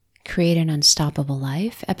Create an Unstoppable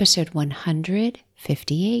Life, episode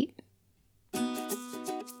 158.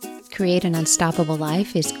 Create an Unstoppable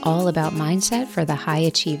Life is all about mindset for the high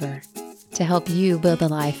achiever to help you build a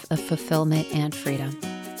life of fulfillment and freedom.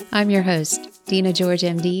 I'm your host, Dina George,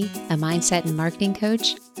 MD, a mindset and marketing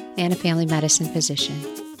coach and a family medicine physician.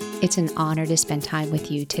 It's an honor to spend time with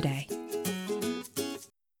you today.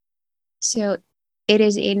 So it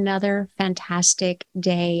is another fantastic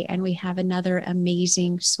day, and we have another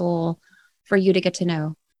amazing soul for you to get to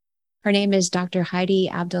know. Her name is Dr. Heidi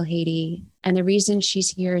Abdelhady, and the reason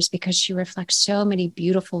she's here is because she reflects so many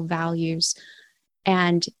beautiful values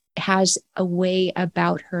and has a way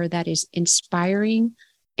about her that is inspiring,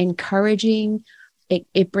 encouraging.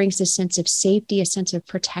 It brings a sense of safety, a sense of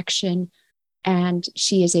protection, and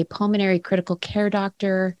she is a pulmonary critical care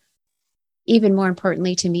doctor. Even more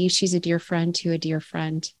importantly to me, she's a dear friend to a dear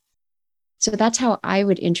friend. So that's how I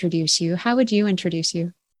would introduce you. How would you introduce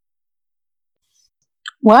you?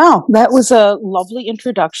 Wow, that was a lovely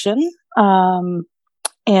introduction. And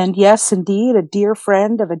yes, indeed, a dear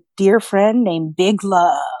friend of a dear friend named Big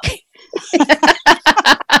Love.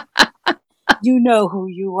 You know who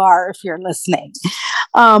you are if you're listening.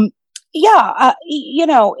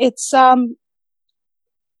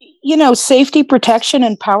 It's safety, protection,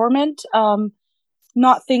 empowerment.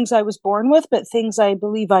 Not things I was born with, but things I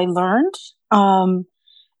believe I learned.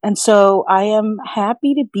 And so I am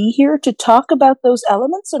happy to be here to talk about those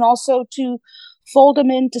elements and also to fold them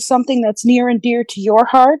into something that's near and dear to your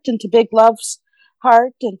heart and to Big Love's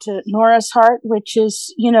heart and to Nora's heart, which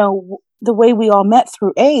is, the way we all met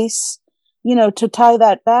through ACE, to tie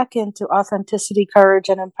that back into authenticity, courage,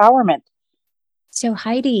 and empowerment. So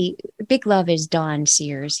Heidi, Big Love is Dawn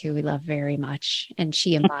Sears, who we love very much, and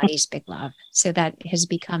she embodies Big Love. So that has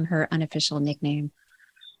become her unofficial nickname.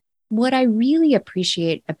 What I really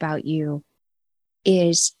appreciate about you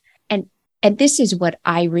is, and this is what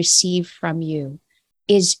I receive from you,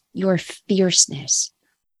 is your fierceness.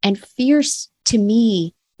 And fierce, to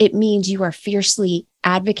me, it means you are fiercely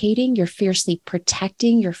advocating, you're fiercely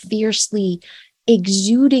protecting, you're fiercely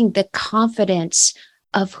exuding the confidence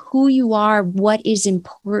of who you are, what is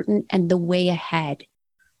important, and the way ahead.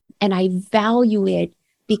 And I value it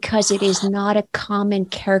because it is not a common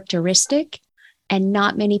characteristic, and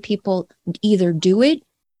not many people either do it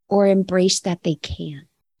or embrace that they can.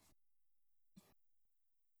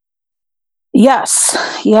 Yes.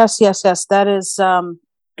 That is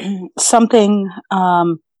something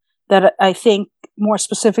that I think more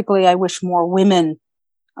specifically, I wish more women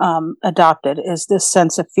adopted, is this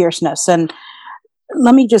sense of fierceness. And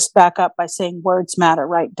let me just back up by saying words matter,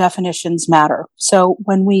 right? Definitions matter. So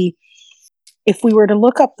if we were to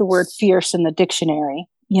look up the word fierce in the dictionary,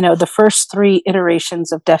 the first three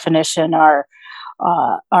iterations of definition are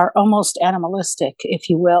almost animalistic, if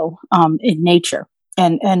you will, in nature,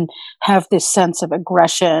 and have this sense of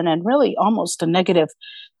aggression and really almost a negative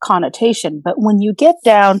connotation. But when you get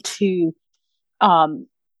down to,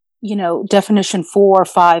 definition 4,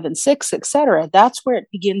 5, and 6, etc., that's where it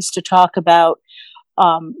begins to talk about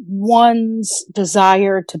one's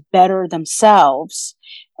desire to better themselves.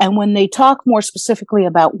 And when they talk more specifically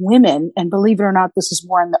about women, and believe it or not, this is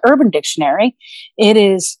more in the Urban Dictionary, it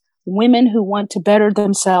is women who want to better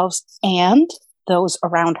themselves and those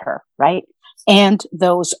around her, right? And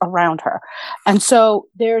those around her. And so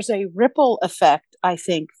there's a ripple effect, I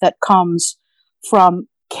think, that comes from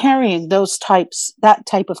carrying that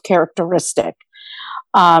type of characteristic.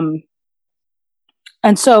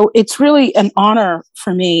 And so it's really an honor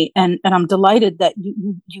for me, and I'm delighted that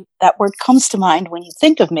you that word comes to mind when you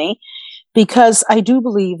think of me, because I do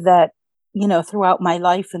believe that, throughout my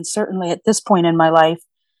life, and certainly at this point in my life,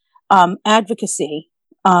 advocacy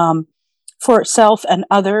for self and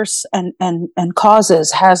others and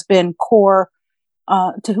causes has been core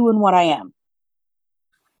to who and what I am.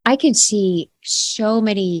 I can see so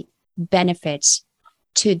many benefits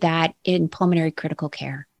to that in pulmonary critical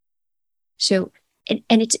care. So,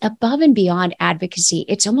 and it's above and beyond advocacy.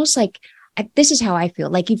 It's almost like, this is how I feel,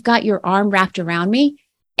 like you've got your arm wrapped around me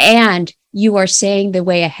and you are saying the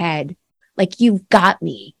way ahead, like you've got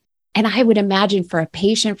me. And I would imagine for a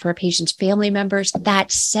patient's family members,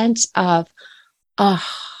 that sense of,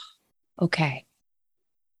 okay,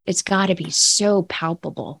 it's got to be so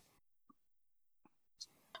palpable.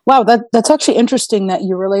 Wow, that's actually interesting that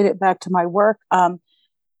you relate it back to my work.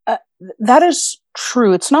 That is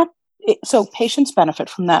true. It's not. So patients benefit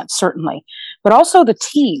from that, certainly, but also the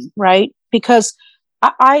team, right? Because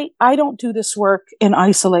I don't do this work in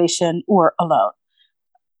isolation or alone.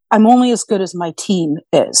 I'm only as good as my team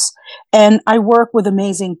is. And I work with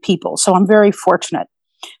amazing people, so I'm very fortunate.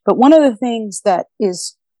 But one of the things that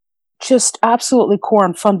is just absolutely core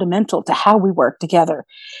and fundamental to how we work together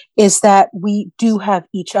is that we do have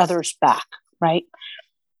each other's back, right?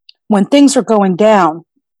 When things are going down,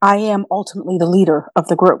 I am ultimately the leader of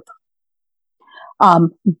the group.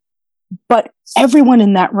 Um, but everyone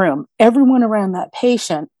in that room, everyone around that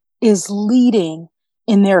patient is leading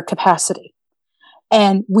in their capacity.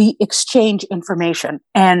 And we exchange information.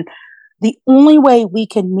 And the only way we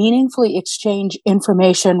can meaningfully exchange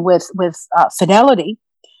information with fidelity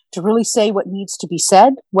to really say what needs to be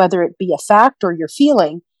said, whether it be a fact or your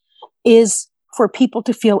feeling, is for people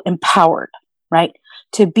to feel empowered, right?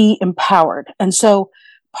 To be empowered. And so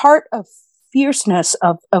part of fierceness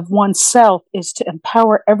of oneself is to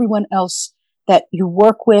empower everyone else that you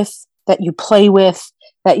work with, that you play with,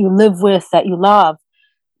 that you live with, that you love,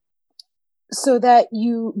 so that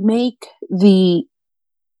you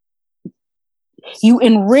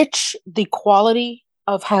enrich the quality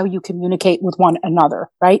of how you communicate with one another,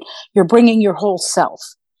 right? You're bringing your whole self.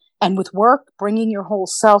 And with work, bringing your whole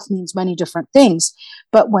self means many different things.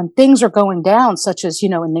 But when things are going down, such as,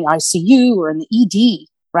 in the ICU or in the ED,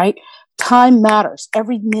 right? Time matters.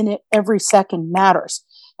 Every minute, every second matters.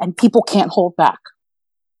 And people can't hold back.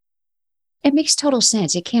 It makes total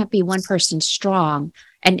sense. It can't be one person strong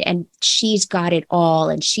and she's got it all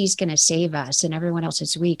and she's going to save us and everyone else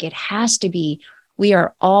is weak. It has to be, we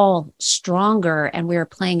are all stronger and we are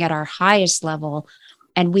playing at our highest level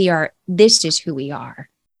and this is who we are.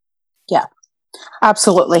 Yeah,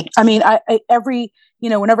 absolutely. I mean,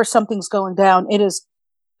 whenever something's going down, it is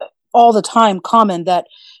all the time common that,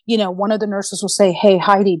 one of the nurses will say, "Hey,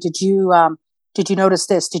 Heidi, did you notice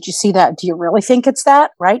this? Did you see that? Do you really think it's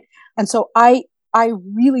that?" Right. And so I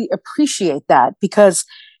really appreciate that, because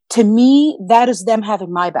to me, that is them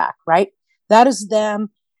having my back, right? That is them.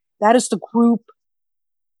 That is the group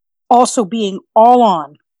also being all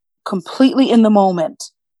on, completely in the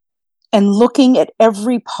moment, and looking at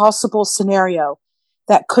every possible scenario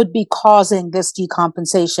that could be causing this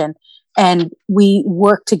decompensation. And we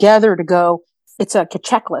work together to go, it's like a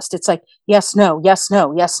checklist. It's like, yes, no, yes,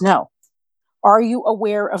 no, yes, no. Are you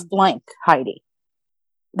aware of blank, Heidi?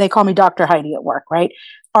 They call me Dr. Heidi at work, right?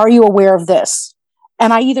 Are you aware of this?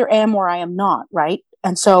 And I either am or I am not, right?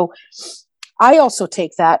 And so I also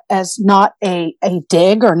take that as not a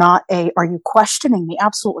dig or not are you questioning me?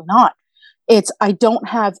 Absolutely not. It's, I don't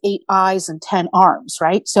have 8 eyes and 10 arms,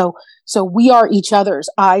 right? So we are each other's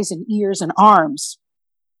eyes and ears and arms.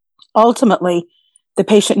 Ultimately, the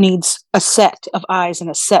patient needs a set of eyes and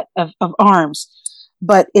a set of arms,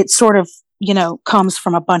 but it sort of, comes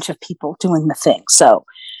from a bunch of people doing the thing. So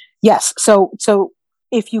yes. So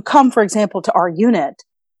if you come, for example, to our unit,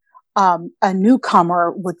 a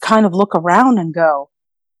newcomer would kind of look around and go,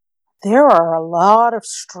 there are a lot of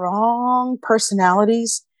strong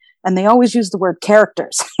personalities, and they always use the word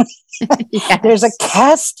characters. Yes. There's a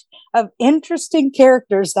cast of interesting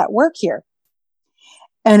characters that work here.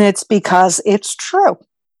 And it's because it's true.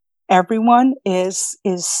 Everyone is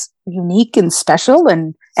unique and special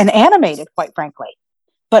and animated, quite frankly,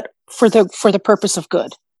 but for the purpose of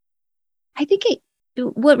good. I think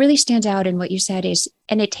what really stands out in what you said is,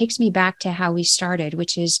 and it takes me back to how we started,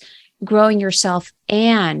 which is growing yourself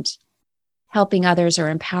and helping others or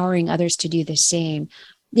empowering others to do the same.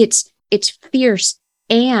 It's fierce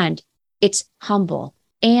and it's humble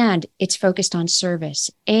and it's focused on service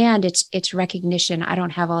and it's recognition. I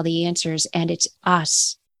don't have all the answers, and it's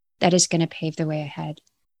us that is going to pave the way ahead.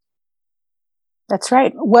 That's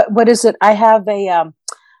right. What is it? I have a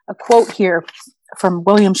quote here from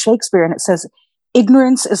William Shakespeare, and it says,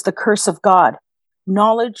 "Ignorance is the curse of God.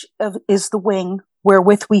 Knowledge is the wing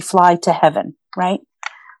wherewith we fly to heaven." Right?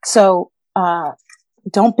 So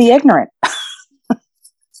don't be ignorant.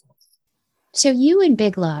 So you and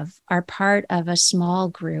Big Love are part of a small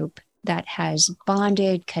group that has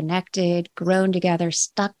bonded, connected, grown together,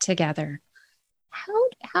 stuck together.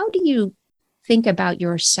 How do you think about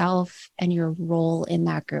yourself and your role in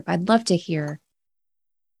that group? I'd love to hear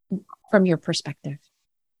from your perspective.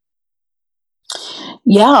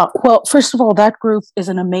 Yeah. Well, first of all, that group is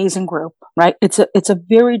an amazing group, right? It's a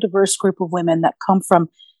very diverse group of women that come from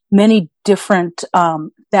many different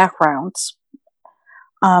backgrounds.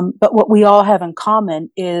 But what we all have in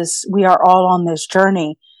common is we are all on this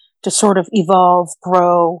journey to sort of evolve,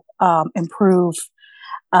 grow, improve,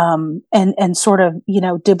 and sort of,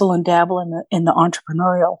 dibble and dabble in the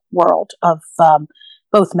entrepreneurial world of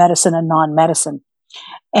both medicine and non-medicine.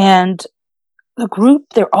 And the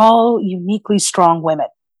group, they're all uniquely strong women,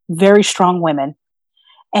 very strong women.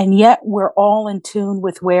 And yet we're all in tune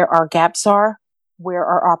with where our gaps are, where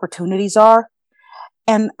our opportunities are.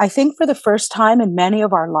 And I think for the first time in many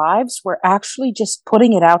of our lives, we're actually just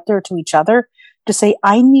putting it out there to each other to say,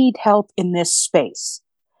 I need help in this space.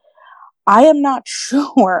 I am not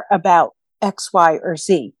sure about X, Y, or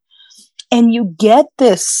Z. And you get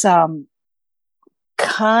this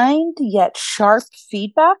kind yet sharp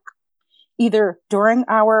feedback, either during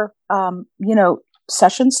our,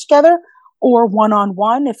 sessions together or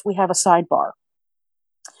one-on-one if we have a sidebar.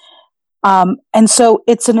 And so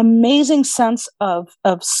it's an amazing sense of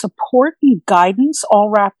support and guidance all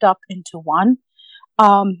wrapped up into one,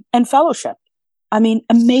 and fellowship. I mean,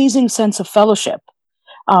 amazing sense of fellowship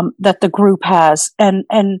that the group has, and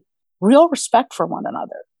real respect for one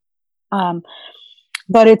another.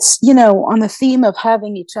 But it's, on the theme of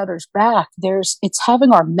having each other's back, it's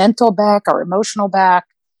having our mental back, our emotional back,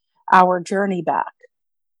 our journey back.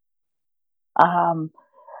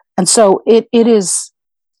 And so it is,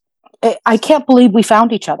 I can't believe we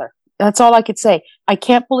found each other. That's all I could say. I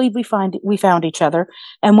can't believe we found each other.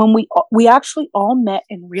 And when we actually all met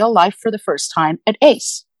in real life for the first time at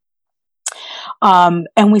ACE.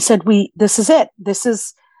 And we said, this is it.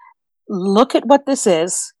 Look at what this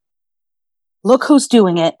is. Look who's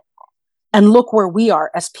doing it. And look where we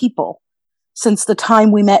are as people since the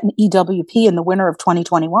time we met in EWP in the winter of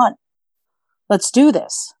 2021. Let's do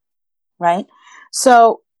this. Right?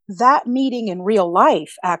 So that meeting in real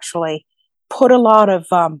life actually put a lot of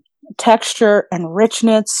texture and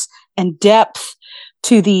richness and depth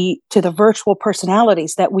to the virtual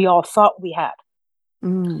personalities that we all thought we had.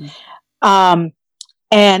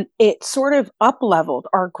 And it sort of up-leveled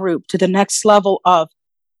our group to the next level of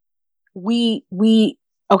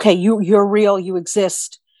okay, you're real, you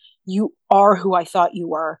exist, you are who I thought you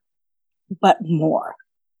were, but more.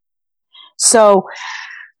 So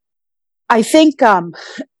I think,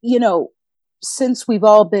 since we've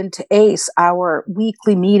all been to ACE, our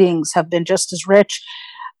weekly meetings have been just as rich.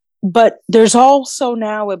 But there's also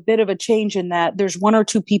now a bit of a change in that there's one or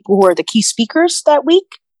two people who are the key speakers that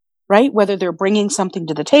week, right? Whether they're bringing something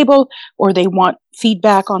to the table or they want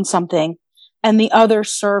feedback on something, and the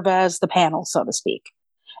others serve as the panel, so to speak.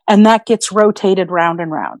 And that gets rotated round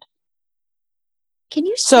and round. Can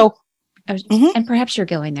you and perhaps you're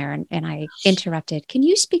going there and I interrupted. Can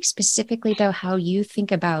you speak specifically, though, how you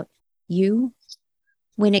think about you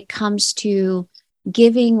when it comes to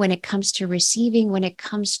giving, when it comes to receiving, when it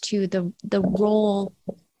comes to the role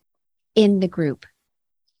in the group?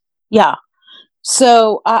 Yeah.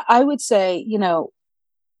 So I would say,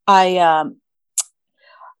 I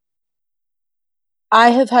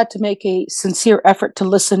have had to make a sincere effort to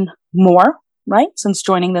listen more, right, since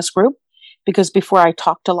joining this group. Because before I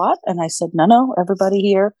talked a lot and I said, no, everybody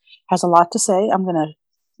here has a lot to say.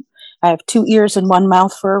 I have 2 ears and 1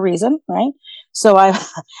 mouth for a reason, right? So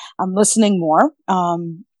I'm listening more.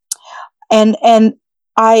 And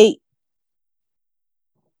I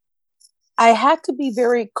had to be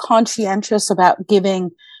very conscientious about giving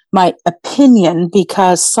my opinion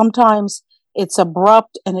because sometimes it's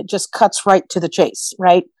abrupt and it just cuts right to the chase,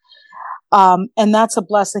 right? And that's a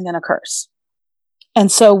blessing and a curse. And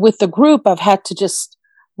so with the group, I've had to just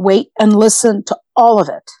wait and listen to all of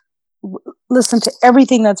it, listen to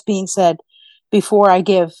everything that's being said before I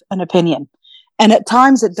give an opinion. And at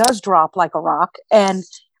times it does drop like a rock. And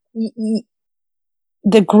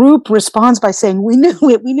the group responds by saying, we knew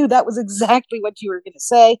it. We knew that was exactly what you were going to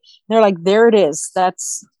say. And they're like, there it is.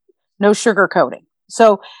 That's no sugarcoating.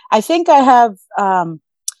 So I think I have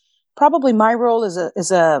probably my role is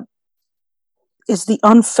the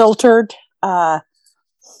unfiltered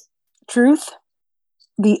truth,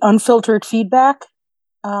 the unfiltered feedback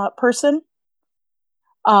person.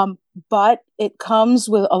 But it comes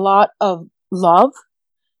with a lot of love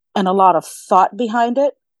and a lot of thought behind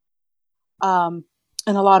it, and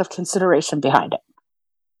a lot of consideration behind it.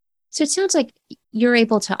 So it sounds like you're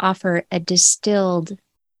able to offer a distilled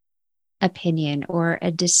opinion or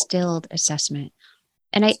a distilled assessment.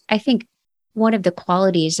 And I think one of the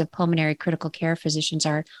qualities of pulmonary critical care physicians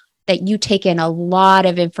are that you take in a lot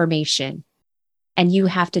of information and you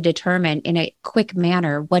have to determine in a quick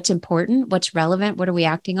manner what's important, what's relevant, what are we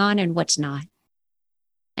acting on, and what's not.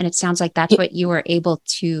 And it sounds like that's what you were able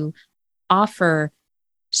to offer,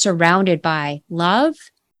 surrounded by love,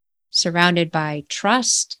 surrounded by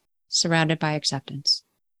trust, surrounded by acceptance.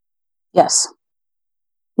 Yes.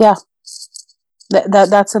 Yeah.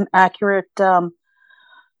 That's an accurate,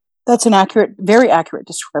 very accurate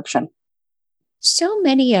description. So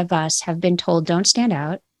many of us have been told, don't stand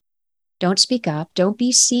out, don't speak up, don't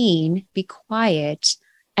be seen, be quiet.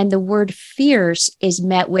 And the word fierce is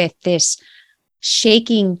met with this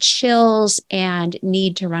shaking, chills, and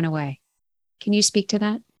need to run away. Can you speak to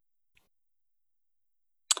that?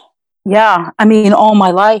 Yeah. I mean, all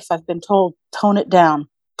my life I've been told, tone it down,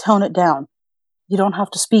 tone it down. You don't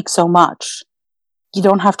have to speak so much. You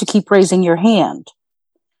don't have to keep raising your hand.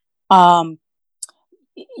 Um,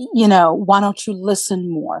 why don't you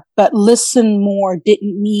listen more? But listen more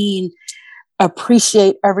didn't mean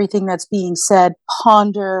appreciate everything that's being said,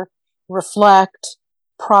 ponder, reflect,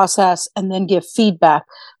 process, and then give feedback.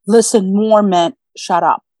 Listen more meant shut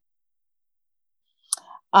up.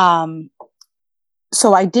 Um,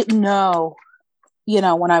 so I didn't know,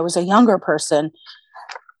 when I was a younger person,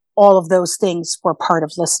 all of those things were part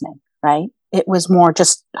of listening, right? It was more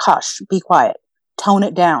just hush, be quiet, tone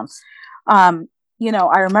it down. Um,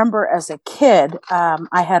 I remember as a kid,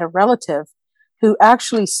 I had a relative who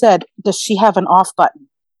actually said, does she have an off button?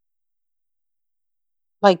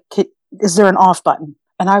 Like, is there an off button?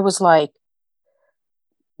 And I was like,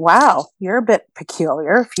 wow, you're a bit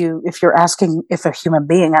peculiar if you're asking if a human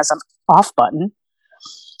being has an off button.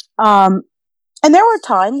 Um, and there were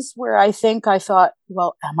times where I thought,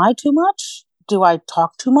 well, am I too much? Do I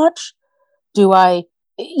talk too much? Do I,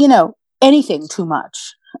 anything too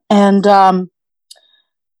much? And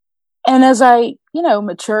and as I,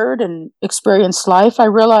 matured and experienced life, I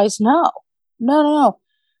realized no.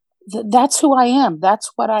 That's who I am.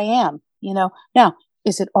 That's what I am. Now,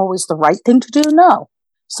 is it always the right thing to do? No.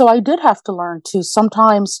 So I did have to learn to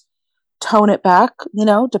sometimes tone it back,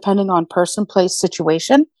 depending on person, place,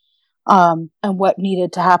 situation, and what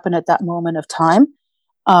needed to happen at that moment of time.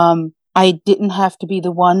 I didn't have to be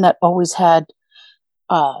the one that always had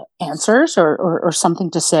answers or something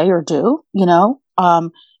to say or do,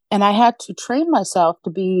 and I had to train myself to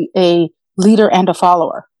be a leader and a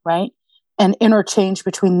follower, right? And interchange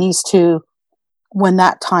between these two when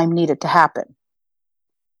that time needed to happen.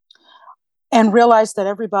 And realize that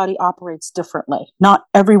everybody operates differently. Not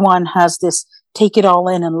everyone has this take it all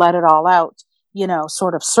in and let it all out,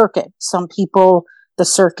 sort of circuit. Some people, the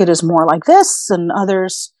circuit is more like this, and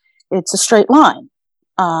others, it's a straight line.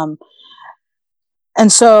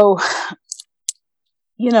 And so,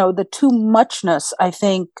 the too muchness, I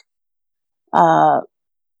think, uh,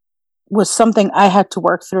 was something I had to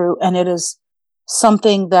work through. And it is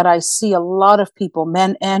something that I see a lot of people,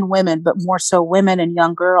 men and women, but more so women and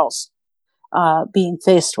young girls, being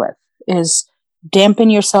faced with is dampen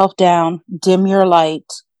yourself down, dim your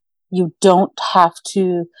light. You don't have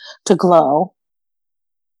to glow,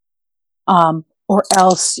 or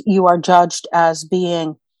else you are judged as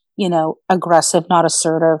being, aggressive, not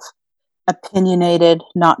assertive, opinionated,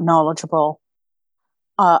 not knowledgeable,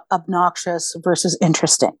 obnoxious versus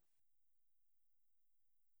interesting.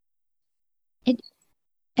 It,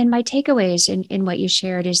 and my takeaways in what you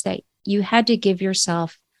shared is that you had to give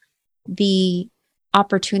yourself the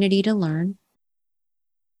opportunity to learn.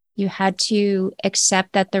 You had to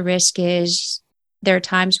accept that the risk is there are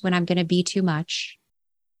times when I'm going to be too much.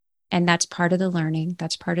 And that's part of the learning.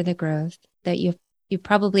 That's part of the growth that you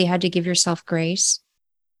probably had to give yourself grace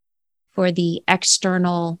for the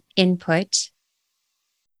external input,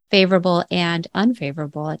 favorable and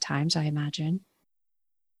unfavorable at times, I imagine.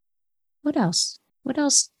 What else? What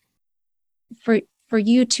else for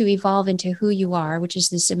you to evolve into who you are, which is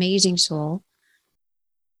this amazing soul?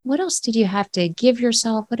 What else did you have to give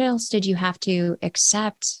yourself? What else did you have to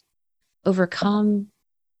accept, overcome?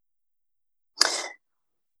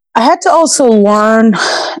 I had to also learn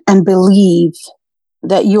and believe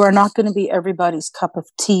that you are not going to be everybody's cup of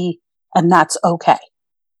tea, and that's okay.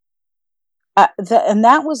 And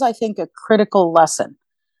that was, I think, a critical lesson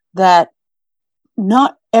that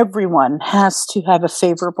not everyone has to have a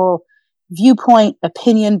favorable viewpoint,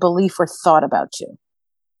 opinion, belief, or thought about you,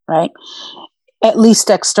 right? At least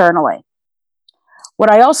externally.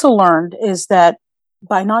 What I also learned is that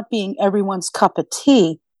by not being everyone's cup of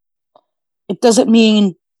tea, it doesn't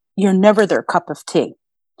mean you're never their cup of tea.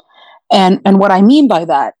 And what I mean by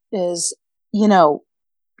that is, you know,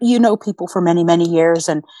 people for many, many years,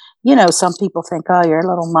 and some people think, oh, you're a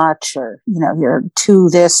little much, or you're too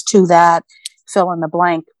this, too that, fill in the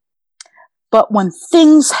blank. But when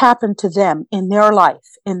things happen to them in their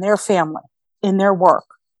life, in their family, in their work,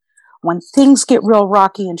 when things get real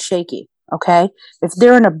rocky and shaky, okay, if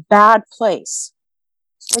they're in a bad place,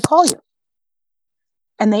 they call you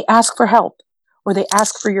and they ask for help, or they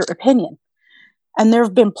ask for your opinion. And there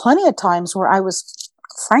have been plenty of times where I was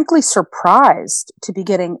frankly surprised to be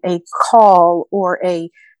getting a call or a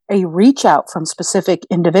reach out from specific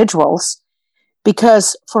individuals,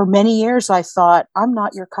 because for many years I thought, I'm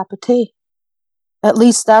not your cup of tea. At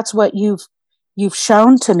least that's what you've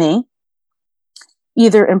shown to me,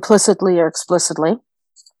 either implicitly or explicitly.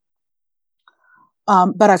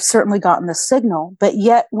 But I've certainly gotten the signal. But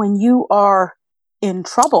yet, when you are in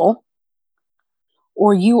trouble,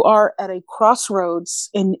 or you are at a crossroads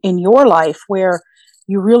in your life where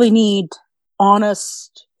you really need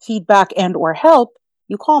honest feedback and or help,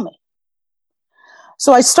 you call me.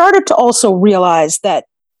 So I started to also realize that,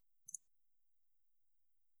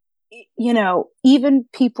 even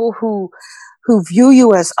people who view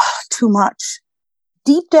you as too much,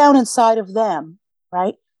 deep down inside of them,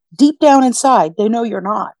 right? Deep down inside, they know you're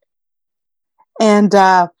not. And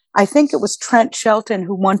I think it was Trent Shelton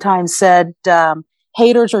who one time said,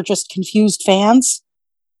 haters are just confused fans,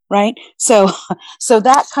 right? So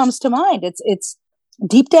that comes to mind. It's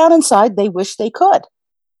deep down inside, they wish they could.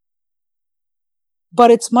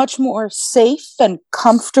 But it's much more safe and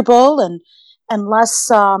comfortable and less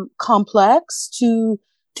complex to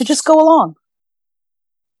just go along.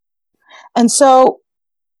 And so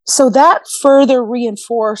that further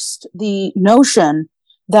reinforced the notion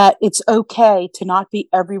that it's okay to not be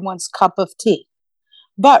everyone's cup of tea,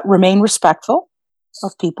 but remain respectful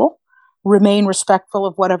of people, remain respectful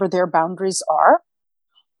of whatever their boundaries are,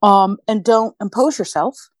 and don't impose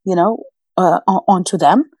yourself, onto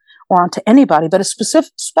them or onto anybody, but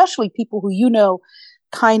especially people who,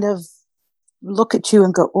 kind of look at you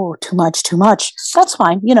and go, oh, too much. That's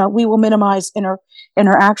fine. We will minimize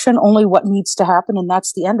interaction, only what needs to happen, and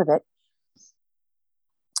that's the end of it.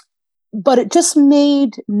 But it just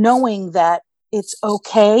made knowing that it's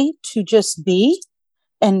okay to just be,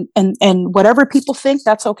 and whatever people think,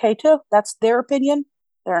 that's okay too. That's their opinion.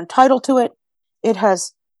 They're entitled to it. It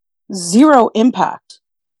has zero impact,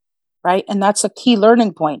 right? And that's a key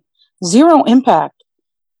learning point. Zero impact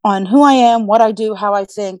on who I am, what I do, how I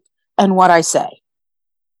think, and what I say.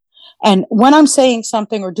 And when I'm saying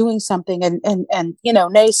something or doing something and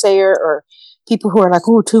naysayer or people who are like,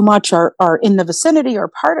 oh, too much are in the vicinity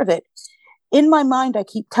or part of it, in my mind, I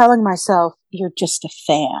keep telling myself, you're just a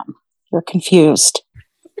fan. You're confused.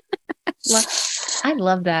 Well, I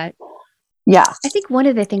love that. Yeah. I think one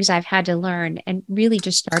of the things I've had to learn, and really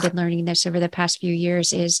just started learning this over the past few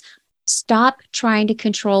years, is stop trying to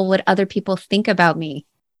control what other people think about me.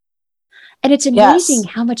 And it's amazing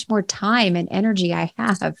how much more time and energy I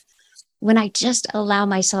have when I just allow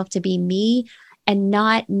myself to be me and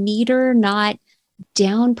not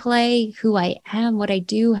downplay who I am, what I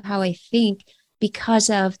do, how I think, because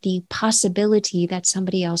of the possibility that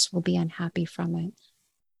somebody else will be unhappy from it.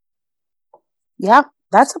 Yeah,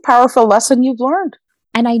 that's a powerful lesson you've learned.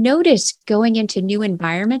 And I noticed going into new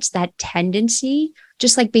environments, that tendency,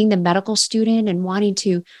 just like being the medical student and wanting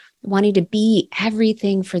to be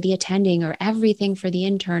everything for the attending or everything for the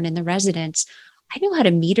intern and the residents. I know how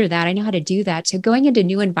to meter that. I know how to do that. So going into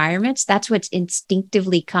new environments, that's what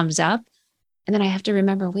instinctively comes up. And then I have to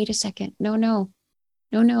remember, wait a second. No.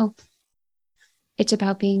 It's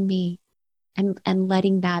about being me and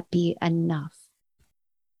letting that be enough.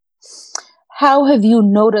 How have you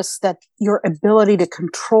noticed that your ability to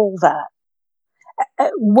control that?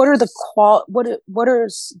 What are the what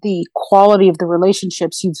is the quality of the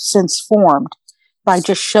relationships you've since formed by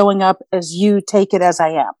just showing up as you, take it as I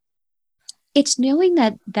am? It's knowing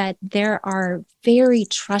that there are very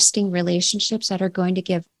trusting relationships that are going to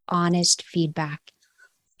give honest feedback.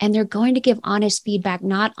 And they're going to give honest feedback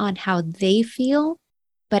not on how they feel,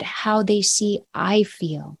 but how they see I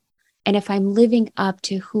feel. And if I'm living up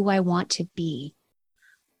to who I want to be.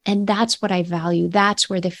 And that's what I value. That's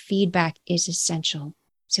where the feedback is essential.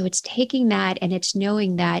 So it's taking that and it's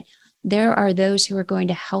knowing that there are those who are going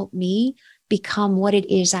to help me become what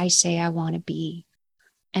it is I say I want to be.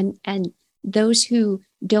 And those who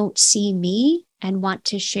don't see me and want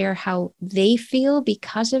to share how they feel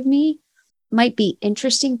because of me might be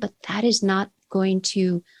interesting, but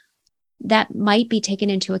that might be taken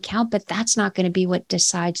into account, but that's not going to be what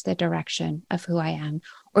decides the direction of who I am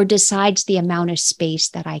or decides the amount of space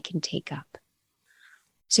that I can take up.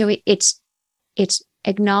 So it's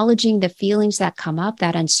acknowledging the feelings that come up,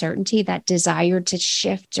 that uncertainty, that desire to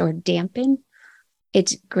shift or dampen.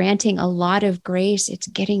 It's granting a lot of grace. It's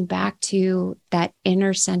getting back to that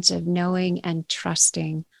inner sense of knowing and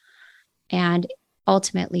trusting, and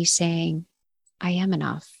ultimately saying, I am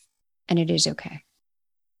enough and it is okay.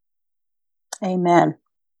 Amen.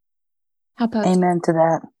 How about Amen you? To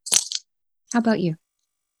that. How about you?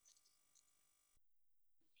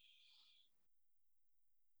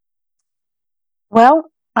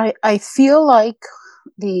 Well, I feel like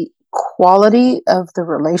the quality of the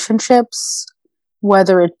relationships,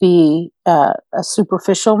 whether it be a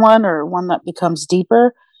superficial one or one that becomes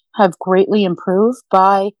deeper, have greatly improved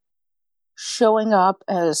by showing up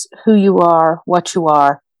as who you are, what you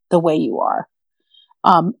are, the way you are,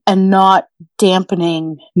 and not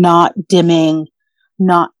dampening, not dimming,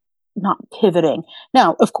 not not pivoting.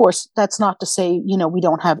 Now, of course, that's not to say, we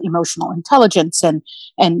don't have emotional intelligence, and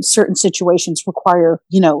certain situations require,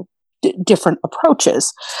 different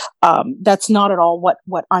approaches. That's not at all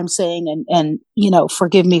what I'm saying. And,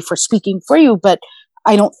 forgive me for speaking for you, but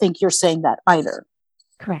I don't think you're saying that either.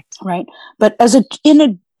 Correct. Right. But as a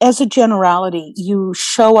generality, you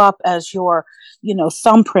show up as your,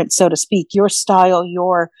 thumbprint, so to speak, your style,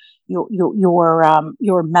 your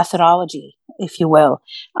methodology, if you will,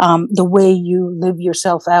 the way you live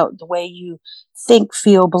yourself out, the way you think,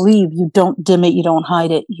 feel, believe. You don't dim it, you don't hide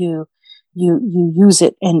it. You use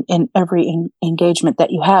it in every engagement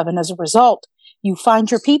that you have, and as a result, you find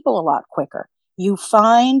your people a lot quicker. You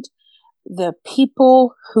find the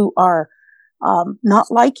people who are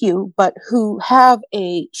not like you, but who have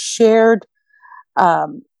a shared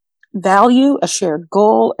value, a shared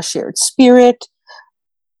goal, a shared spirit,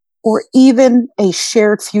 or even a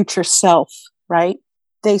shared future self, right?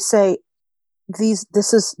 They say, these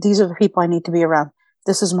are the people I need to be around.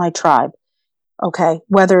 This is my tribe. Okay.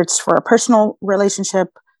 Whether it's for a personal relationship,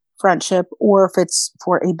 friendship, or if it's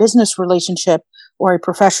for a business relationship or a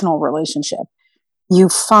professional relationship, you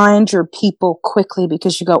find your people quickly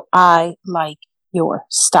because you go, I like your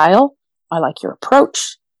style. I like your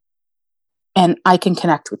approach, and I can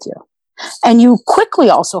connect with you. And you quickly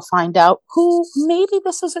also find out who maybe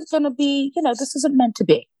this isn't going to be, this isn't meant to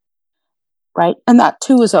be. Right. And that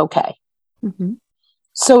too is okay. Mm-hmm.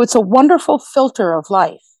 So it's a wonderful filter of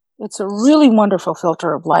life. It's a really wonderful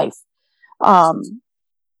filter of life. And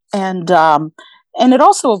it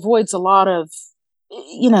also avoids a lot of,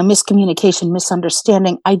 miscommunication,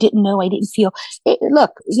 misunderstanding. I didn't know, I didn't feel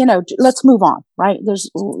look, let's move on, right?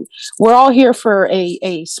 We're all here for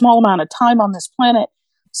a small amount of time on this planet.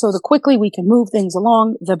 So the quickly we can move things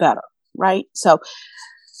along, the better. Right. So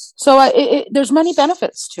there's many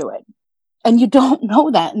benefits to it, and you don't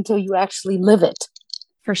know that until you actually live it.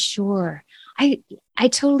 For sure. I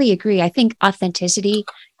totally agree. I think authenticity,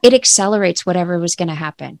 it accelerates whatever was going to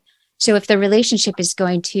happen. So if the relationship is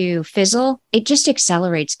going to fizzle, it just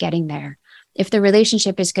accelerates getting there. If the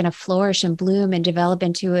relationship is going to flourish and bloom and develop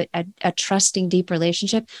into a trusting, deep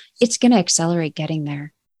relationship, it's going to accelerate getting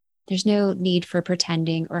there. There's no need for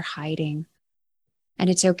pretending or hiding. And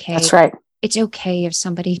it's okay. That's right. It's okay if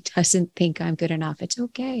somebody doesn't think I'm good enough. It's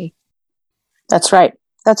okay. That's right.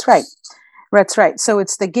 That's right. That's right. So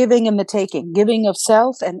it's the giving and the taking, giving of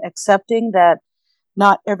self and accepting that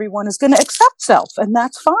not everyone is going to accept self, and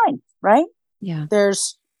that's fine. Right? Yeah.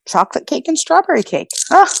 There's chocolate cake and strawberry cake.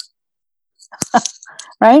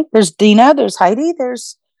 Right? There's Dina, there's Heidi,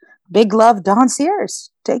 there's Big Love Dawn Sears.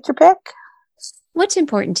 Take your pick. What's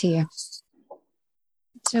important to you?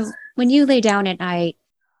 So when you lay down at night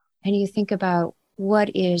and you think about what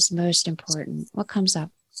is most important, what comes up?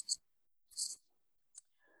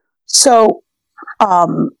 So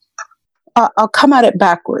I'll come at it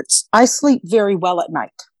backwards. I sleep very well at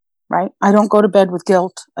night, right? I don't go to bed with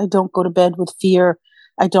guilt. I don't go to bed with fear.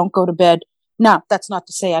 I don't go to bed. Now, that's not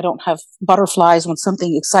to say I don't have butterflies when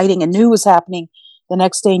something exciting and new is happening the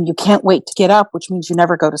next day and you can't wait to get up, which means you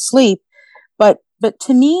never go to sleep. But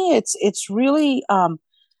to me, it's really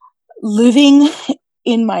living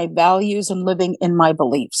in my values and living in my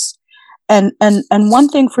beliefs. And one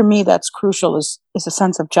thing for me that's crucial is a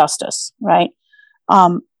sense of justice, right?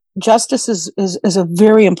 Justice is a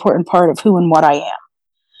very important part of who and what I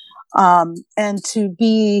am. And to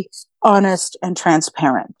be honest and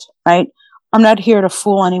transparent, right? I'm not here to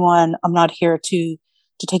fool anyone. I'm not here to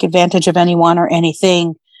take advantage of anyone or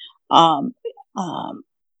anything.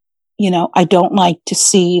 I don't like to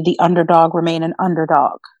see the underdog remain an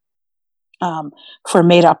underdog for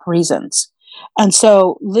made up reasons. And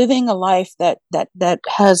so living a life that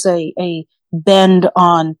has a bend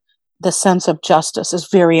on the sense of justice is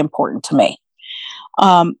very important to me.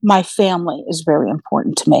 My family is very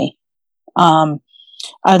important to me.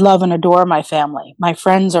 I love and adore my family. My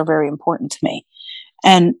friends are very important to me.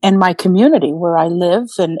 And my community where I live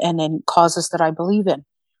and in causes that I believe in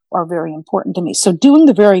are very important to me. So doing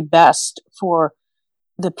the very best for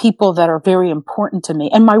the people that are very important to me,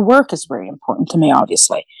 and my work is very important to me,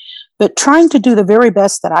 obviously, but trying to do the very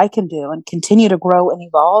best that I can do and continue to grow and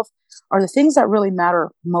evolve are the things that really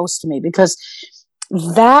matter most to me, because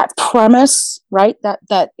that premise, right,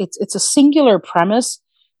 that it's a singular premise,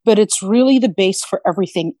 but it's really the base for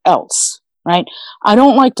everything else, right? I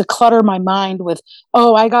don't like to clutter my mind with,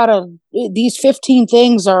 these 15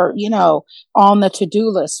 things are, on the to-do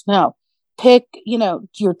list. No, pick,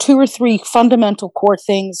 your 2 or 3 fundamental core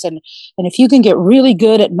things. And if you can get really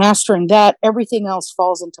good at mastering that, everything else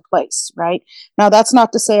falls into place, right? Now, that's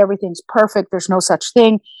not to say everything's perfect. There's no such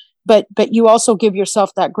thing. but you also give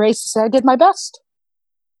yourself that grace to say, I did my best.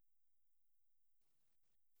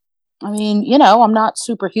 I mean, I'm not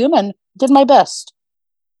superhuman. Did my best.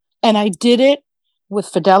 And I did it with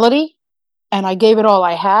fidelity, and I gave it all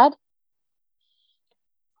I had.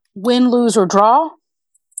 Win, lose, or draw,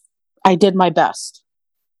 I did my best.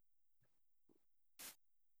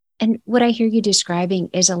 And what I hear you describing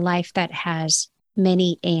is a life that has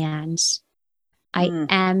many ands. I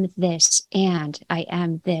am this, and I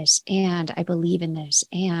am this, and I believe in this,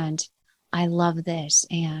 and I love this,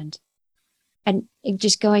 and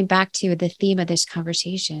just going back to the theme of this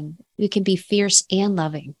conversation, we can be fierce and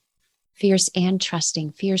loving, fierce and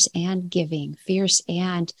trusting, fierce and giving, fierce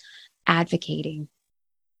and advocating.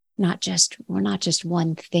 We're not just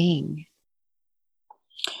one thing.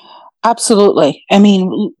 Absolutely. I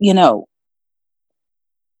mean,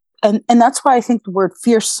 and that's why I think the word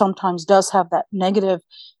fierce sometimes does have that negative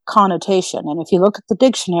connotation. And if you look at the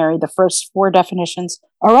dictionary, the first 4 definitions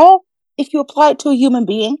are all, if you apply it to a human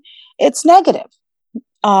being, it's negative.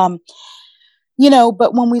 But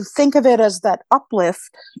when we think of it as that uplift,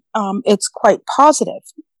 it's quite positive.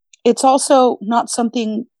 It's also not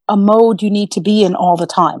something, a mode you need to be in all the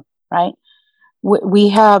time, right? We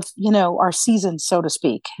have, our seasons, so to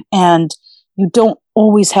speak, and you don't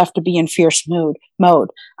always have to be in fierce mode.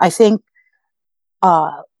 I think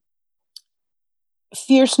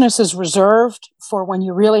fierceness is reserved for when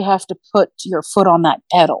you really have to put your foot on that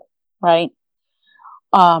pedal, right?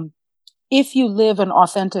 If you live an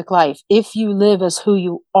authentic life, if you live as who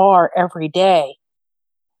you are every day,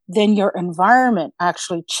 then your environment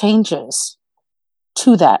actually changes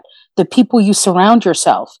to that. The people you surround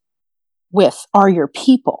yourself with are your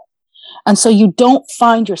people. And so you don't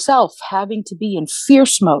find yourself having to be in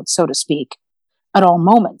fierce mode, so to speak, at all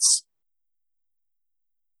moments.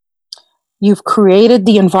 You've created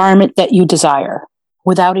the environment that you desire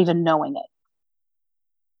without even knowing it.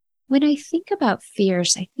 When I think about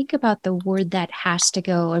fierce, I think about the word that has to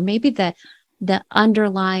go, or maybe the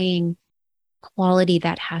underlying quality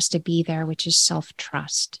that has to be there, which is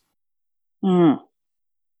self-trust.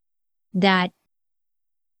 That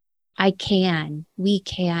we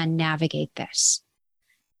can navigate this.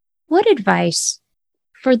 What advice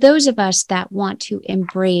for those of us that want to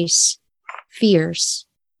embrace fierce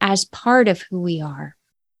as part of who we are?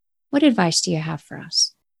 What advice do you have for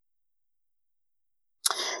us?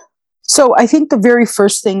 So I think the very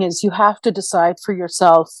first thing is you have to decide for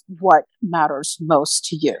yourself what matters most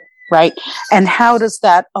to you, right? And how does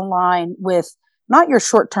that align with not your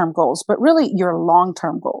short-term goals, but really your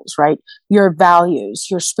long-term goals, right? Your values,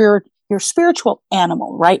 your spiritual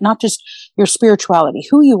animal, right? Not just your spirituality,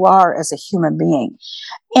 who you are as a human being,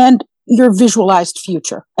 and your visualized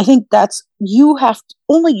future. I think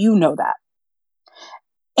only you know that.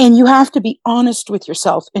 And you have to be honest with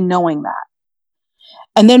yourself in knowing that.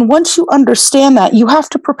 And then once you understand that, you have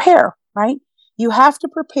to prepare, right? You have to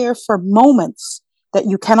prepare for moments that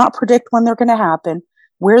you cannot predict when they're going to happen,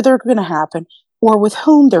 where they're going to happen, or with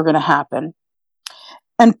whom they're going to happen.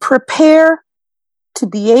 And prepare to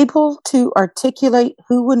be able to articulate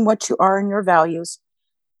who and what you are and your values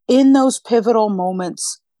in those pivotal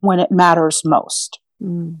moments when it matters most.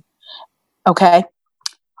 Okay?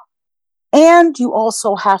 And you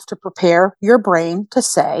also have to prepare your brain to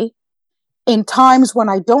say, in times when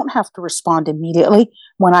I don't have to respond immediately,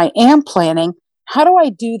 when I am planning, how do I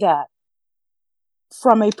do that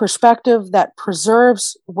from a perspective that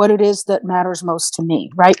preserves what it is that matters most to me,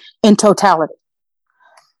 right? In totality.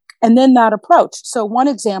 And then that approach. So one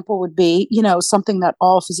example would be, something that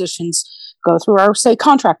all physicians go through are, say,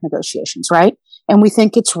 contract negotiations, right? And we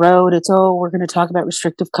think it's rote. It's, we're going to talk about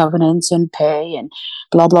restrictive covenants and pay and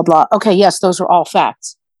blah, blah, blah. Okay, yes, those are all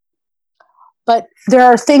facts. But there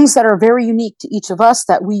are things that are very unique to each of us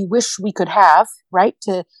that we wish we could have, right?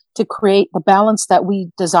 To create the balance that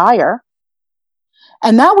we desire.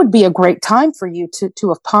 And that would be a great time for you to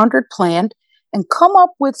have pondered, planned, and come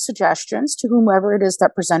up with suggestions to whomever it is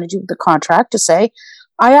that presented you with the contract to say,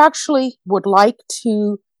 I actually would like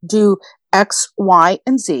to do X, Y,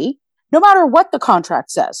 and Z, no matter what the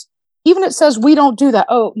contract says. Even if it says we don't do that.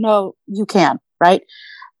 Oh, no, you can, right?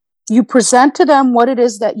 You present to them what it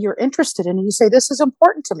is that you're interested in, and you say, this is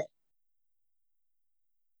important to me.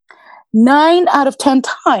 9 out of 10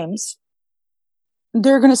 times,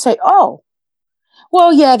 they're going to say, oh,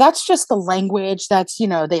 well, yeah, that's just the language. That's,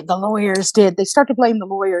 the lawyers did. They start to blame the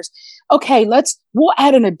lawyers. Okay, we'll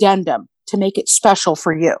add an addendum to make it special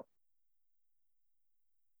for you.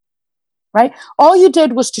 Right? All you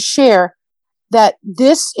did was to share that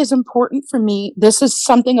this is important for me. This is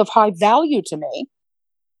something of high value to me.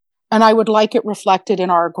 And I would like it reflected in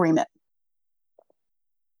our agreement.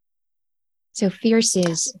 So fierce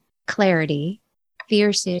is clarity.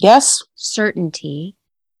 Fierce is Yes. certainty.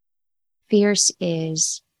 Fierce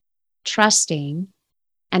is trusting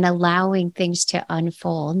and allowing things to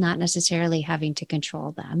unfold, not necessarily having to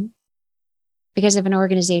control them. Because if an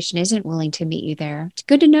organization isn't willing to meet you there, it's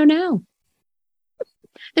good to know now.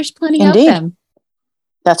 There's plenty of Indeed. them.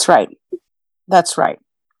 That's right. That's right.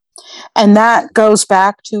 And that goes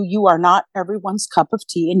back to, you are not everyone's cup of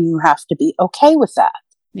tea, and you have to be okay with that.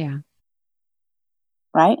 Yeah.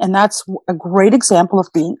 Right. And that's a great example of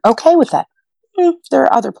being okay with that. There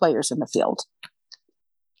are other players in the field.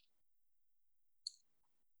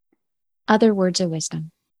 Other words of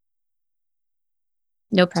wisdom.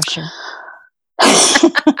 No pressure.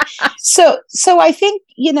 So I think,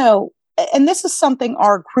 and this is something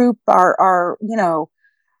our group, our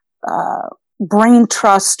brain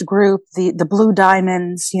trust group, the Blue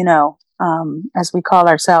Diamonds, as we call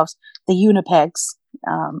ourselves, the Unipegs,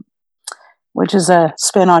 which is a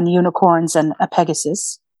spin on unicorns and a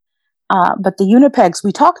Pegasus. But the Unipegs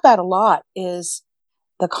we talk about a lot is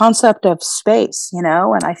the concept of space, and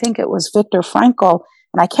I think it was Viktor Frankl,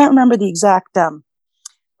 and I can't remember the exact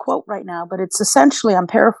quote right now, but it's essentially, I'm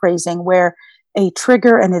paraphrasing, where a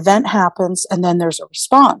trigger, an event happens, and then there's a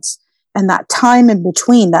response. And that time in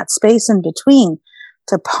between, that space in between,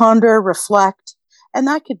 to ponder, reflect, and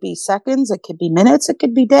that could be seconds, it could be minutes, it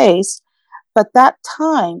could be days. But that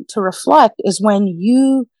time to reflect is when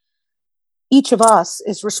each of us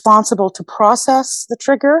is responsible to process the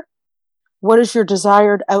trigger. What is your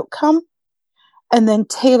desired outcome? And then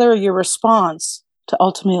tailor your response to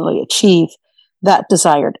ultimately achieve that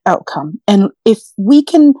desired outcome. And if we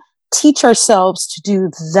can teach ourselves to do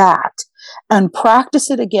that and practice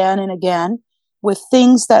it again and again with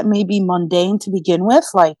things that may be mundane to begin with,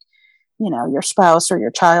 like, your spouse or your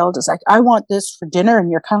child is like, I want this for dinner. And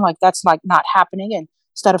you're kind of like, that's like not happening. And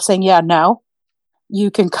instead of saying, yeah, no, you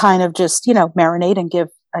can kind of just, marinate and give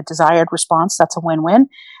a desired response. That's a win-win.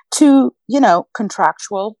 To,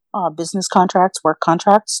 contractual business contracts, work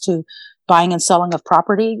contracts, to buying and selling of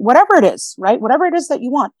property, whatever it is, right? Whatever it is that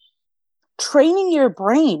you want. Training your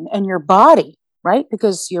brain and your body, right?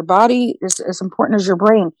 Because your body is as important as your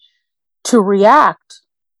brain to react,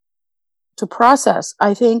 to process,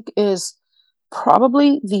 I think is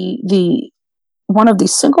probably the one of the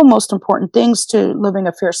single most important things to living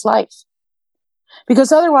a fierce life.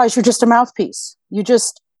 Because otherwise you're just a mouthpiece. You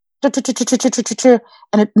just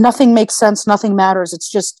and nothing makes sense, nothing matters.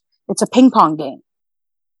 It's a ping pong game.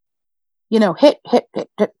 Hit, hit, hit,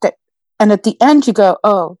 hit, hit. And at the end you go,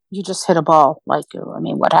 oh, you just hit a ball. Like,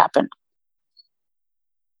 what happened?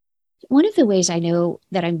 One of the ways I know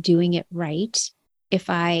that I'm doing it right, if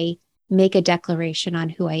I make a declaration on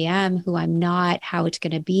who I am, who I'm not, how it's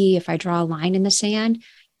going to be, if I draw a line in the sand,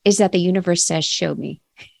 is that the universe says, show me.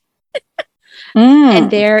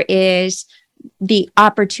 And there is the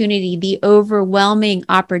opportunity, the overwhelming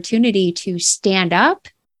opportunity to stand up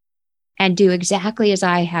and do exactly as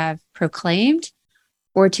I have proclaimed,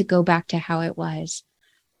 or to go back to how it was.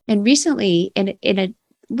 And recently, in a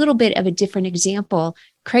little bit of a different example,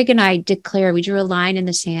 Craig and I we drew a line in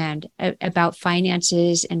the sand about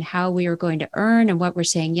finances and how we are going to earn and what we're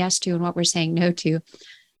saying yes to and what we're saying no to.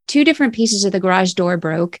 2 different pieces of the garage door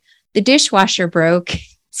broke. The dishwasher broke.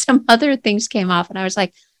 Some other things came off. And I was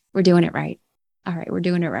like, we're doing it right. All right, we're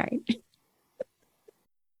doing it right.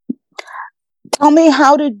 Tell me,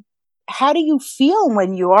 how do you feel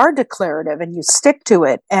when you are declarative and you stick to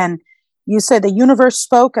it? And you said the universe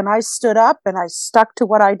spoke and I stood up and I stuck to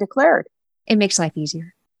what I declared. It makes life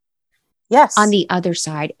easier. Yes. On the other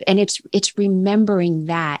side. And it's remembering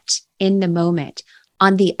that in the moment.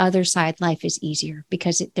 On the other side, life is easier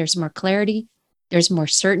because there's more clarity, there's more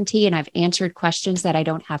certainty, and I've answered questions that I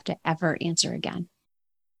don't have to ever answer again.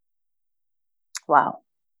 Wow.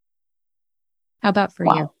 How about for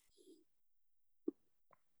you?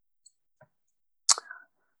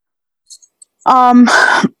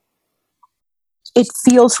 It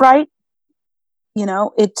feels right.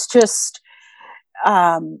 It's just,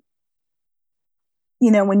 when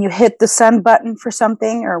you hit the send button for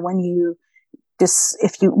something, or when you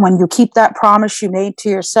keep that promise you made to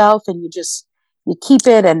yourself and you keep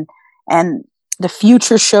it, and the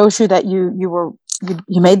future shows you that you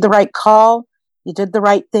made the right call, you did the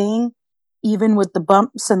right thing, even with the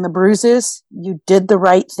bumps and the bruises, you did the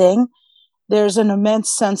right thing. There's an immense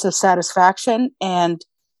sense of satisfaction. And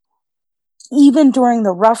even during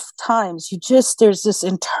the rough times, there's this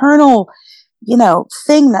internal,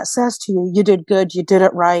 thing that says to you, you did good, you did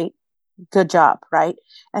it right, good job, right?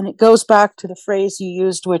 And it goes back to the phrase you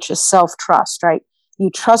used, which is self-trust, right? You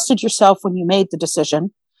trusted yourself when you made the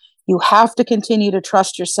decision. You have to continue to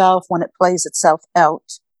trust yourself when it plays itself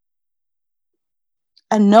out.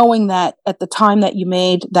 And knowing that at the time that you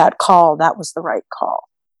made that call, that was the right call,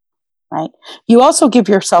 right? You also give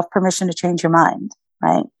yourself permission to change your mind,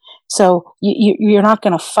 right? So you're not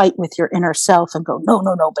going to fight with your inner self and go,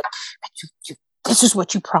 no, but this is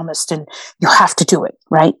what you promised and you have to do it,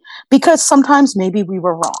 right? Because sometimes maybe we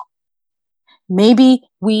were wrong. Maybe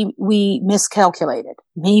we miscalculated.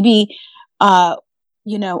 Maybe,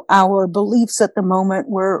 our beliefs at the moment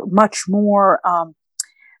were much more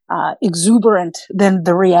exuberant than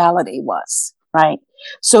the reality was, right?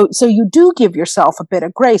 So you do give yourself a bit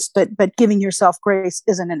of grace, but giving yourself grace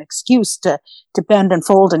isn't an excuse to bend and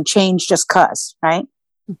fold and change just cause, right?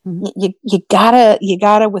 Mm-hmm. You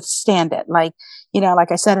gotta withstand it. Like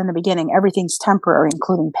I said in the beginning, everything's temporary,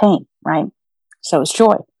 including pain, right? So is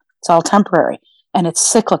joy. It's all temporary and it's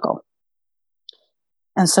cyclical.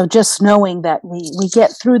 And so just knowing that we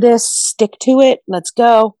get through this, stick to it, let's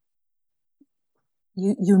go.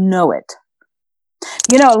 You know it.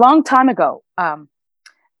 A long time ago,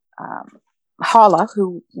 Hala,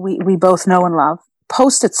 who we both know and love,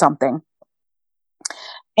 posted something.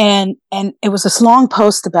 And it was this long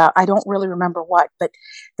post about, I don't really remember what, but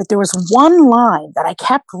there was one line that I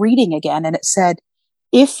kept reading again, and it said,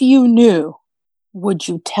 "If you knew, would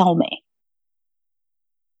you tell me?"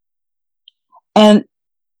 And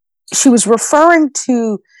she was referring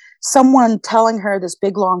to someone telling her this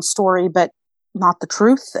big long story, but not the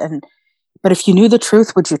truth. But if you knew the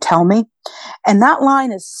truth, would you tell me? And that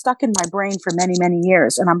line is stuck in my brain for many, many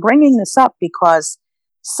years. And I'm bringing this up because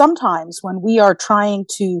sometimes when we are trying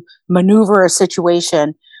to maneuver a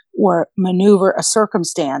situation or maneuver a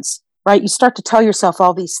circumstance, right, you start to tell yourself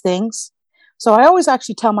all these things. So I always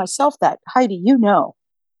actually tell myself that, Heidi,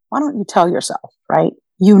 why don't you tell yourself, right?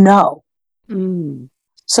 Mm.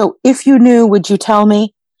 So if you knew, would you tell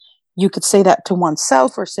me? You could say that to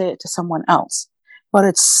oneself or say it to someone else. But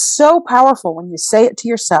it's so powerful when you say it to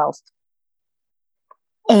yourself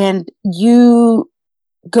and you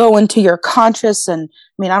go into your conscious, and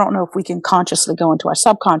I don't know if we can consciously go into our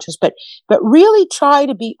subconscious, but really try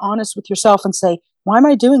to be honest with yourself and say, why am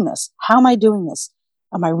I doing this? How am I doing this?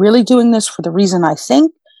 Am I really doing this for the reason I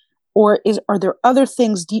think? Or are there other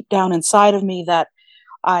things deep down inside of me that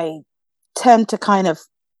I tend to kind of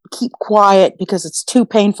keep quiet because it's too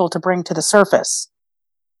painful to bring to the surface?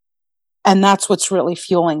 And that's what's really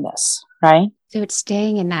fueling this, right? So it's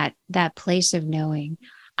staying in that place of knowing.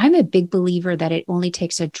 I'm a big believer that it only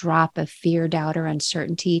takes a drop of fear, doubt, or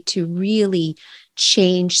uncertainty to really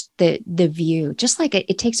change the view. Just like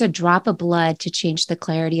it takes a drop of blood to change the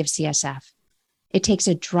clarity of CSF. It takes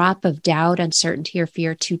a drop of doubt, uncertainty, or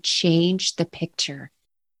fear to change the picture.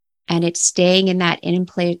 And it's staying in that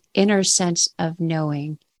inner sense of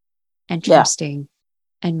knowing and trusting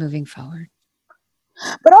and moving forward.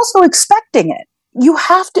 But also expecting it. You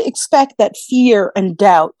have to expect that fear and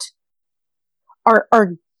doubt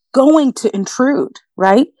are going to intrude,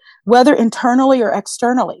 right? Whether internally or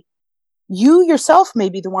externally. You yourself may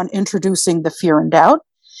be the one introducing the fear and doubt.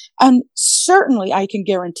 And certainly I can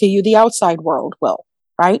guarantee you the outside world will,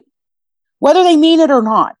 right? Whether they mean it or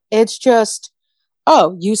not. It's just,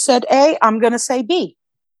 oh, you said A, I'm going to say B.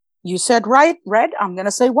 You said red, I'm going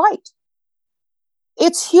to say white.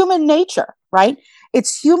 It's human nature, right?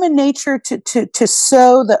 It's human nature to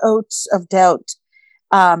sow the oats of doubt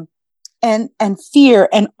and fear.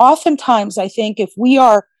 And oftentimes, I think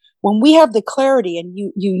when we have the clarity and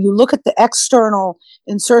you look at the external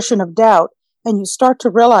insertion of doubt and you start to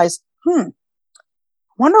realize,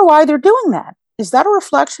 wonder why they're doing that. Is that a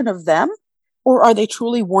reflection of them, or are they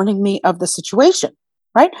truly warning me of the situation?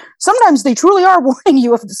 Right? Sometimes they truly are warning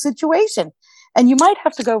you of the situation, and you might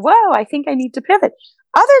have to go, "Whoa, I think I need to pivot."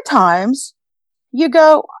 Other times, you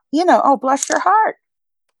go, oh, bless your heart.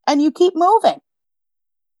 And you keep moving.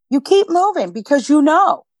 You keep moving because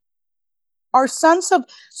a sense of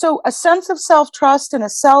self-trust and a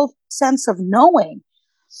sense of knowing,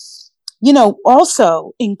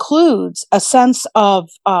 also includes a sense of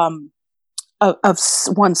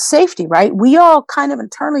one's safety, right? We all kind of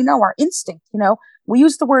internally know our instinct. We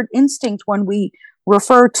use the word instinct when we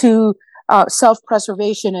refer to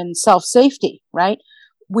self-preservation and self-safety, right?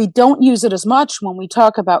 We don't use it as much when we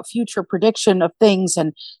talk about future prediction of things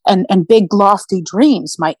and big lofty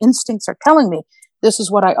dreams. My instincts are telling me this is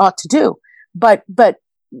what I ought to do. But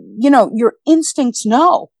your instincts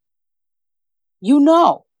know.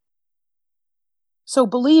 So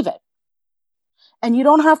believe it. And you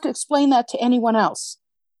don't have to explain that to anyone else.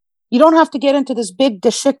 You don't have to get into this big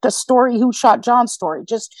Deshikta story, who shot John story.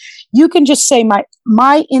 You can just say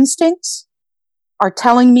my instincts are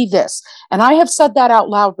telling me this. And I have said that out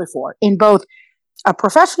loud before in both a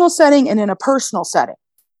professional setting and in a personal setting.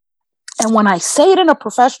 And when I say it in a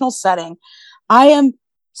professional setting, I am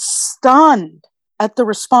stunned at the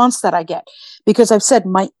response that I get, because I've said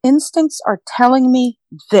my instincts are telling me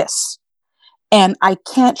this, and I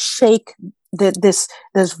can't shake this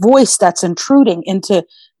voice that's intruding into,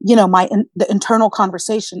 the internal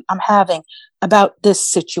conversation I'm having about this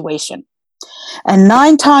situation. And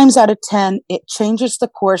 9 times out of 10, it changes the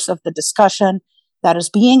course of the discussion that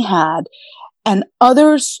is being had, and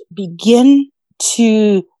others begin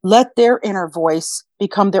to let their inner voice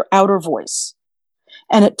become their outer voice.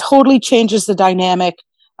 And it totally changes the dynamic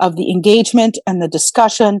of the engagement and the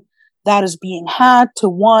discussion that is being had to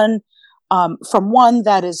one, from one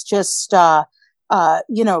that is just,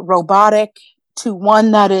 robotic, to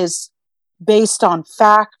one that is based on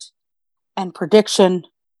fact and prediction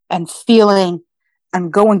and feeling,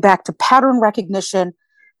 and going back to pattern recognition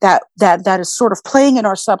that is sort of playing in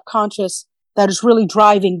our subconscious, that is really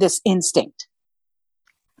driving this instinct.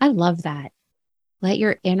 I love that. Let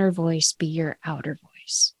your inner voice be your outer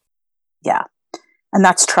voice. Yeah. And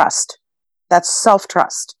that's trust. That's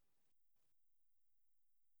self-trust.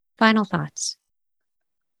 Final thoughts.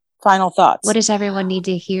 Final thoughts. What does everyone need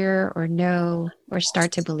to hear or know or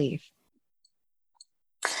start to believe?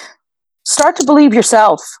 Start to believe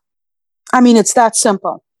yourself. I mean, it's that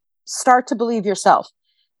simple. Start to believe yourself.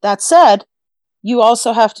 That said, you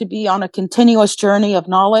also have to be on a continuous journey of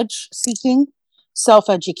knowledge seeking,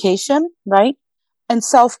 self-education, right? And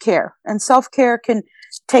self-care. And self-care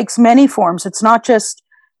takes many forms. It's not just,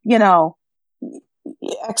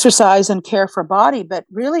 exercise and care for body, but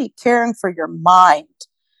really caring for your mind,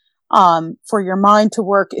 for your mind to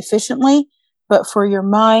work efficiently, but for your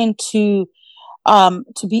mind to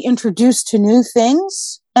be introduced to new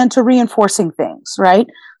things and to reinforcing things, right?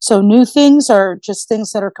 So new things are just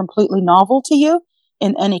things that are completely novel to you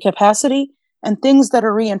in any capacity, and things that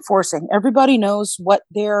are reinforcing. Everybody knows what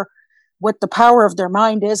the power of their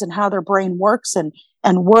mind is and how their brain works, and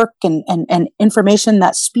information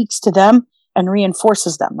that speaks to them and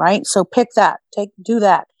reinforces them, right? So pick that, do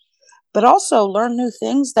that. But also learn new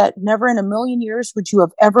things that never in a million years would you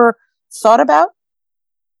have ever thought about.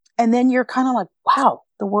 And then you're kind of like, wow,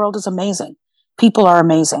 the world is amazing. People are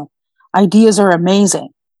amazing. Ideas are amazing.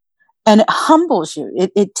 And it humbles you.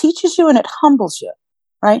 It teaches you and it humbles you,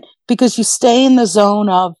 right? Because you stay in the zone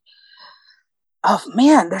of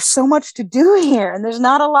man, there's so much to do here and there's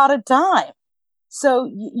not a lot of time.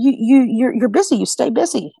 So you're busy, you stay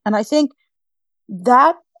busy. And I think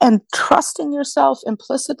that, and trusting yourself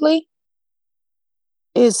implicitly,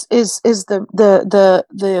 is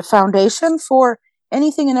the foundation for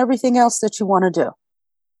anything and everything else that you want to do.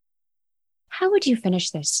 How would you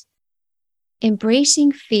finish this?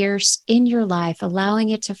 Embracing fear in your life, allowing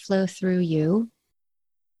it to flow through you,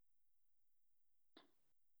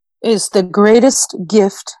 is the greatest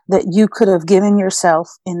gift that you could have given yourself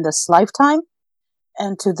in this lifetime,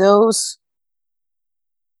 and to those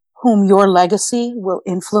whom your legacy will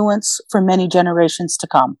influence for many generations to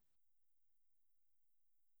come.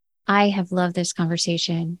 I have loved this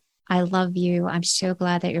conversation. I love you. I'm so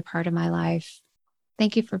glad that you're part of my life.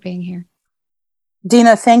 Thank you for being here.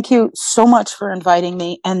 Dina, thank you so much for inviting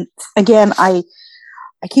me. And again, I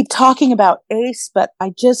keep talking about ACE, but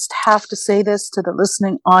I just have to say this to the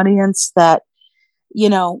listening audience that,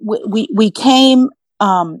 we came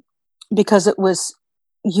because it was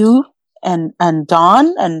you and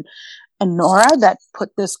Dawn and Nora that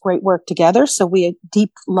put this great work together. So we had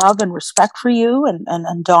deep love and respect for you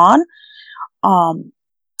and Dawn. And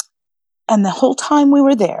the whole time we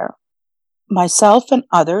were there, myself and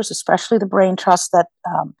others, especially the Brain Trust that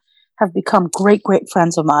have become great, great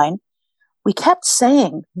friends of mine, we kept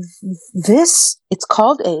saying this, it's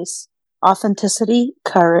called ACE, authenticity,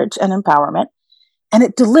 courage, and empowerment. And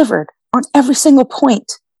it delivered on every single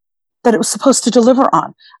point that it was supposed to deliver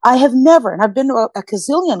on. I have never, and I've been to a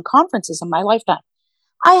gazillion conferences in my lifetime,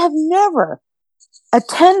 I have never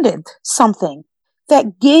attended something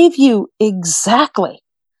that gave you exactly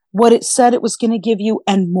what it said it was going to give you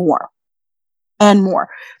and more. And more.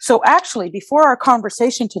 So actually, before our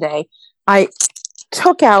conversation today, I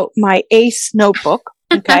took out my ACE notebook.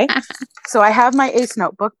 Okay. So I have my ACE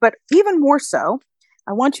notebook, but even more so,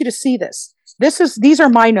 I want you to see this. These are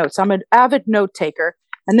my notes. I'm an avid note taker,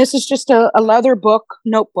 and this is just a leather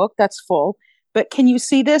notebook that's full. But can you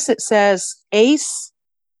see this? It says ACE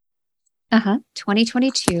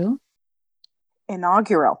 2022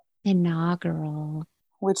 inaugural,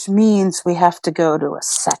 which means we have to go to a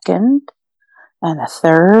second and a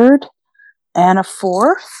third and a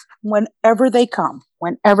fourth whenever they come.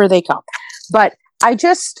 But I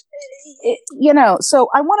just, so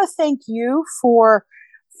I want to thank you for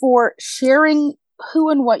sharing who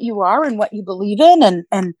and what you are and what you believe in,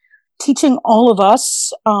 and teaching all of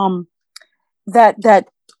us that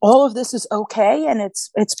all of this is okay, and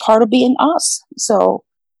it's part of being us. So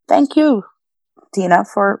thank you, Tina,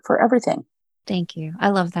 for everything. Thank you. I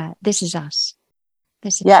love that. This is us.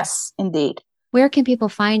 This is Yes, indeed. Where can people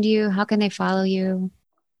find you? How can they follow you?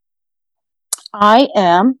 I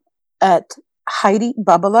am at Heidi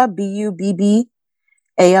Bubbala, Bubbala,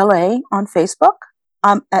 on Facebook.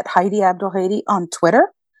 I'm at Heidi Abdelhady on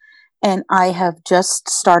Twitter. And I have just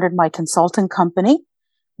started my consulting company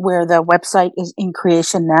where the website is in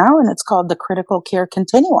creation now, and it's called the Critical Care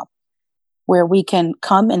Continuum, where we can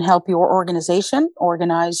come and help your organization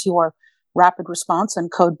organize your rapid response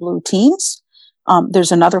and code blue teams.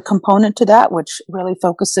 There's another component to that, which really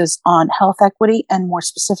focuses on health equity and more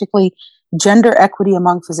specifically, gender equity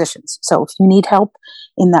among physicians. So if you need help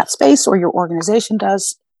in that space or your organization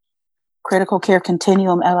does, Critical Care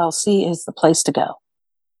Continuum LLC is the place to go.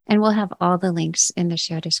 And we'll have all the links in the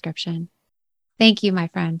show description. Thank you, my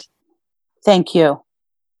friend. Thank you.